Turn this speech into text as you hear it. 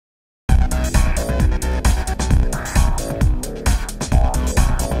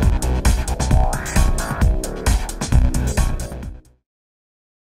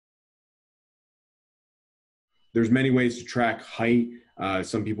there's many ways to track height.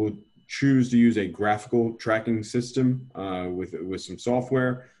 Some people choose to use a graphical tracking system with some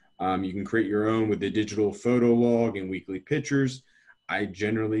software. You can create your own with the digital photo log and weekly pictures. I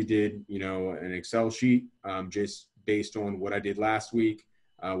generally did, an Excel sheet just based on what I did last week,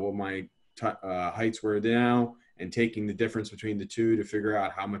 what my heights were now, and taking the difference between the two to figure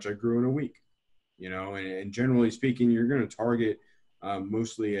out how much I grew in a week. And generally speaking, you're going to target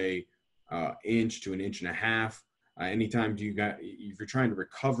mostly a inch to an inch and a half. Anytime if you're trying to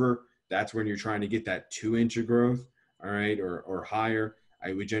recover, that's when you're trying to get that 2 inch of growth, all right, or higher.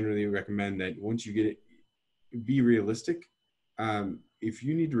 I would generally recommend that once you get it, be realistic. If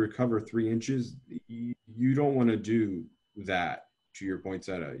you need to recover 3 inches, you don't want to do that to your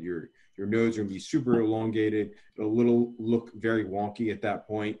poinsettia. Your nodes are going to be super elongated. It'll look very wonky at that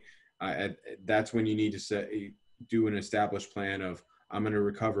point. That's when you need to do an established plan of, I'm going to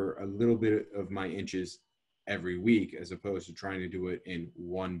recover a little bit of my inches every week, as opposed to trying to do it in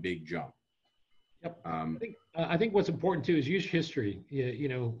one big jump. Yep. I think what's important too is use history.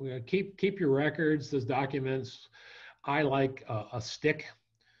 Keep your records, those documents. I like a stick,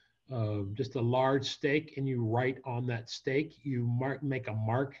 just a large stake, and you write on that stake. You make a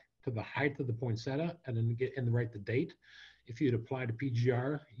mark to the height of the poinsettia, and then write the date. If you'd applied a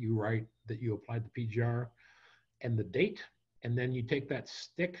PGR, you write that you applied the PGR and the date, and then you take that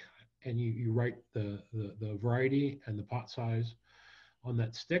stick and you write the variety and the pot size on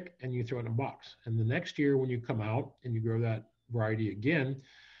that stick, and you throw it in a box. And the next year when you come out and you grow that variety again,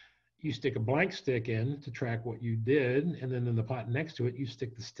 you stick a blank stick in to track what you did, and then in the pot next to it, you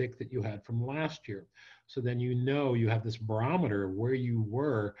stick the stick that you had from last year. So then you have this barometer of where you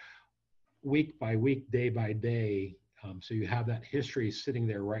were week by week, day by day. So you have that history sitting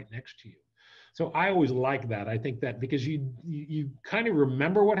there right next to you. So I always like that. I think that because you kind of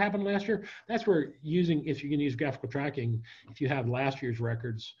remember what happened last year, that's where if you can use graphical tracking, if you have last year's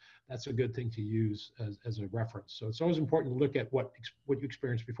records, that's a good thing to use as a reference. So it's always important to look at what you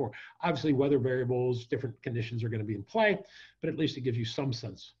experienced before. Obviously, weather variables, different conditions are going to be in play, but at least it gives you some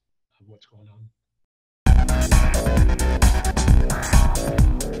sense of what's going on.